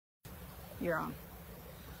You're on.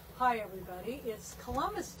 Hi everybody, it's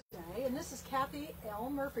Columbus Day and this is Kathy L.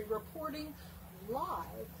 Murphy reporting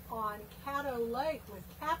live on Caddo Lake with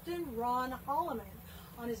Captain Ron Hollomon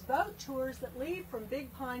on his boat tours that lead from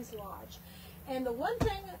Big Pines Lodge. And the one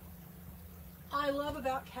thing I love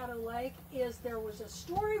about Caddo Lake is there was a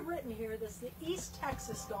story written here that's the East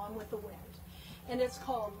Texas Gone with the Wind. And it's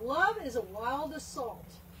called Love is a Wild Assault.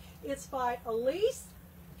 It's by Elithe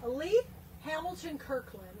Hamilton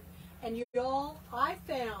Kirkland. And y'all, I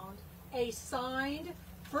found a signed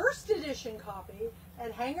first edition copy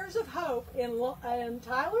at Hangers of Hope in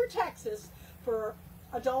Tyler, Texas for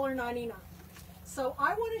 $1.99. So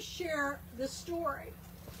I want to share the story.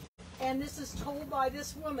 And this is told by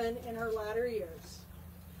this woman in her latter years.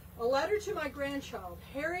 A letter to my grandchild,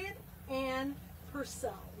 Harriet Ann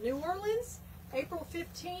Purcell, New Orleans, April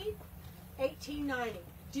 15, 1890.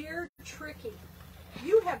 Dear Tricky,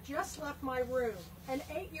 you have just left my room, an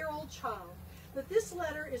 8-year-old child, but this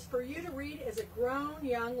letter is for you to read as a grown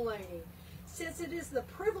young lady. Since it is the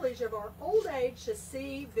privilege of our old age to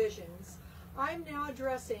see visions, I am now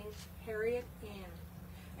addressing Harriet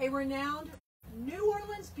Ann, a renowned New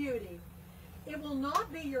Orleans beauty. It will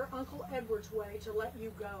not be your Uncle Edward's way to let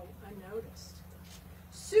you go unnoticed.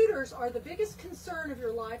 Suitors are the biggest concern of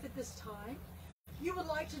your life at this time. You would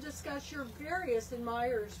like to discuss your various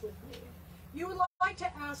admirers with me. You would like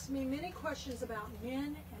to ask me many questions about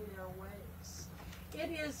men and their ways.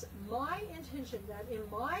 It is my intention that in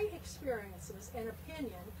my experiences and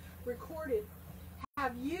opinion recorded,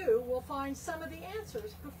 you will find some of the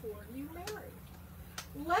answers before you marry.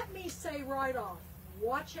 Let me say right off,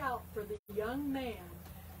 watch out for the young man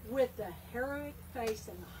with the heroic face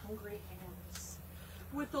and the hungry hands,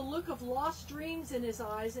 with the look of lost dreams in his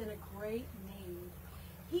eyes and a great need.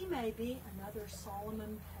 He may be another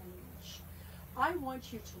Solomon Page. I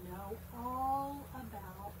want you to know all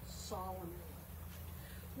about Solomon.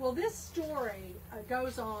 Well, this story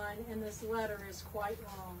goes on, and this letter is quite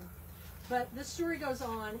long. But this story goes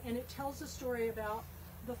on, and it tells a story about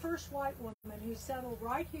the first white woman who settled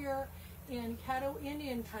right here in Caddo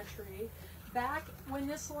Indian country back when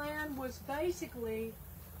this land was basically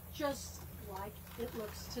just like it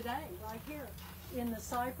looks today, right here in the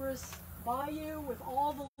Cypress Bayou with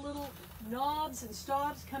all the little knobs and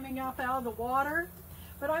stobs coming up out of the water.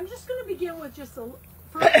 But I'm just going to begin with just the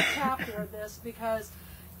first chapter of this because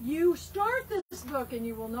you start this book and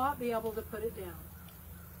you will not be able to put it down.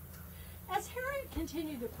 As Harriet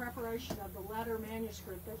continued the preparation of the letter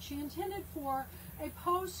manuscript that she intended for a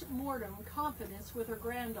post-mortem confidence with her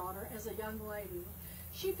granddaughter as a young lady,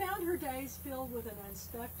 she found her days filled with an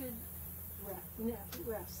unexpected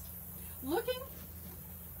rest. Looking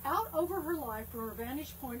out over her life from her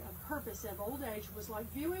vantage point of purpose of old age was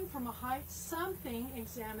like viewing from a height something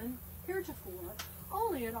examined heretofore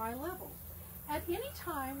only at eye level. At any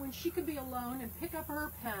time when she could be alone and pick up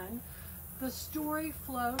her pen, the story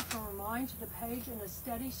flowed from her mind to the page in a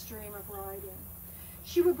steady stream of writing.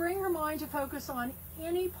 She would bring her mind to focus on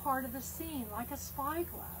any part of the scene like a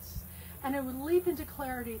spyglass, and it would leap into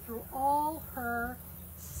clarity through all her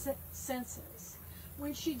senses.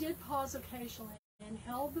 When she did pause occasionally and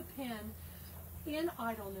held the pen in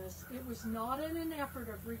idleness, it was not in an effort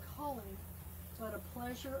of recalling, but a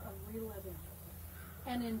pleasure of reliving,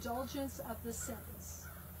 an indulgence of the sentence.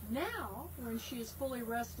 Now, when she is fully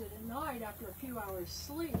rested at night after a few hours'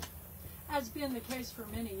 sleep, as been the case for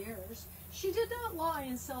many years, she did not lie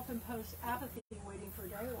in self-imposed apathy waiting for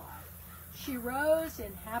daylight. She rose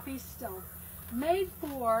in happy stealth, made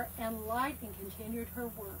for and light, and continued her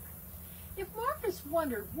work. If Marcus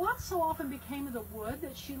wondered what so often became of the wood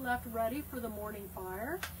that she left ready for the morning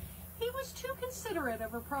fire, he was too considerate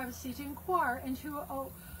of her privacy to inquire and too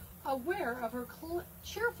aware of her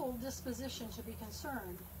cheerful disposition to be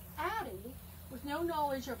concerned. Addie, with no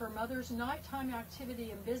knowledge of her mother's nighttime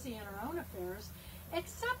activity and busy in her own affairs,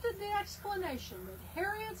 accepted the explanation that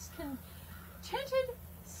Harriet's contented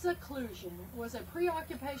seclusion was a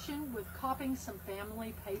preoccupation with copying some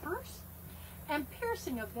family papers and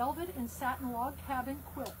piercing a velvet and satin log cabin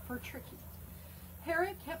quilt for Tricky.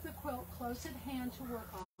 Harriet kept the quilt close at hand to work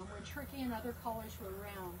on when Tricky and other callers were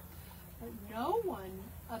around, but no one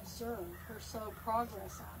observed her slow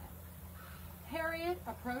progress on it. Harriet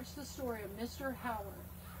approached the story of Mr. Howard,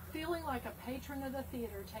 feeling like a patron of the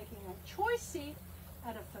theater taking a choice seat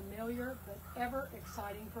at a familiar but ever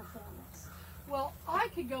exciting performance. Well, I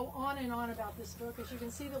could go on and on about this book. As you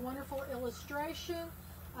can see, the wonderful illustration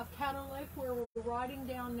of Caddo Lake where we're riding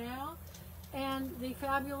down now, and the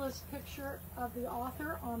fabulous picture of the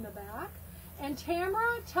author on the back. And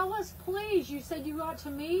Tamara, tell us please, you said you got to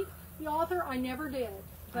meet the author. I never did.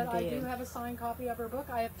 but I do have a signed copy of her book.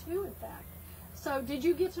 I have two, in fact. So did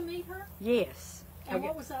you get to meet her? Yes. And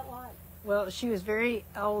what was that like? Well, she was very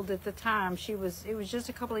old at the time. It was just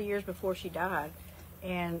a couple of years before she died,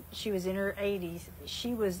 and she was in her 80s.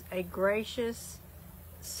 She was a gracious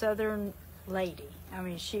Southern lady. I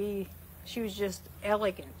mean, she was just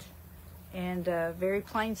elegant and very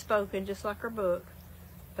plain spoken, just like her book,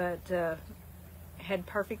 but had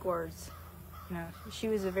perfect words. You know, she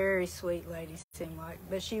was a very sweet lady, seemed like,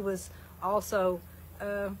 but she was also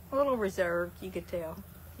a little reserved. You could tell.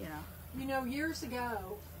 You know, years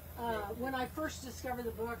ago, when I first discovered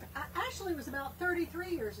the book, actually it was about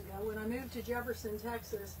 33 years ago when I moved to Jefferson,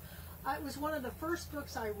 Texas. It was one of the first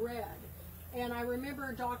books I read. And I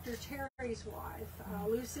remember Dr. Terry's wife,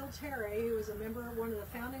 Lucille Terry, who was one of the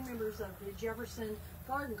founding members of the Jefferson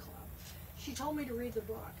Garden Club. She told me to read the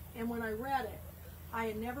book. And when I read it, I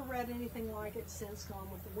had never read anything like it since Gone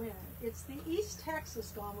with the Wind. It's the East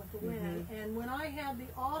Texas Gone with the Wind. And when I had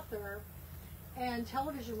the author and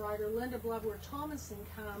television writer Linda Bloodworth Tomlinson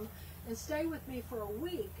come and stay with me for a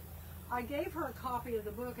week, I gave her a copy of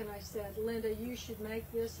the book and I said, Linda, you should make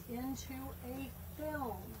this into a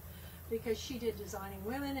film, because she did Designing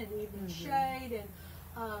Women and Evening Shade,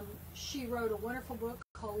 and she wrote a wonderful book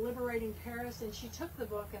called Liberating Paris, and she took the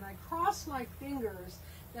book, and I crossed my fingers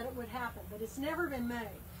that it would happen, but it's never been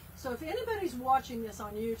made. So if anybody's watching this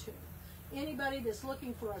on YouTube, anybody that's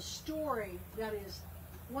looking for a story that is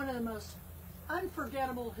one of the most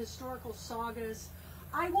unforgettable historical sagas,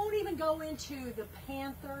 I won't even go into the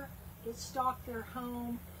panther that stalked their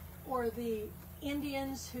home or the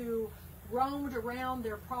Indians who roamed around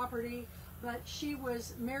their property, but she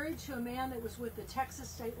was married to a man that was with the Texas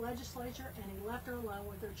State Legislature, and he left her alone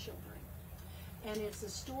with her children. And it's a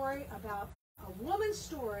story about, a woman's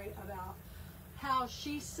story about how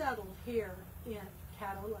she settled here in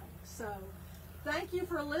Caddo Lake. So thank you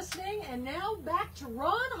for listening, and now back to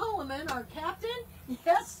Ron Hollomon, our captain.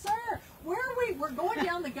 Yes, sir. Where are we? We're going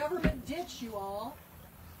down the government ditch, you all.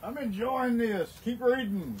 I'm enjoying this. Keep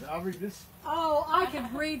reading. I'll read this. Oh, I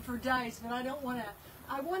could read for days, but I don't want to.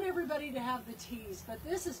 I want everybody to have the teas, but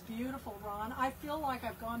this is beautiful, Ron. I feel like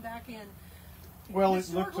I've gone back in. Well, it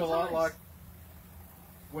looks a lot like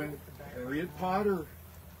when Harriet Potter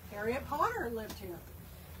lived here.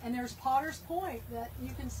 And there's Potter's Point that you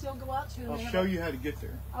can still go out to. I'll show you how to get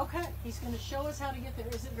there. Okay, he's going to show us how to get there.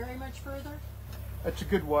 Is it very much further? That's a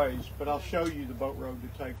good ways, but I'll show you the boat road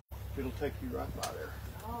to take. It'll take you right by there.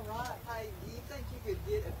 All right. Hey, do you think you could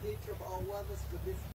get a picture of all of us with this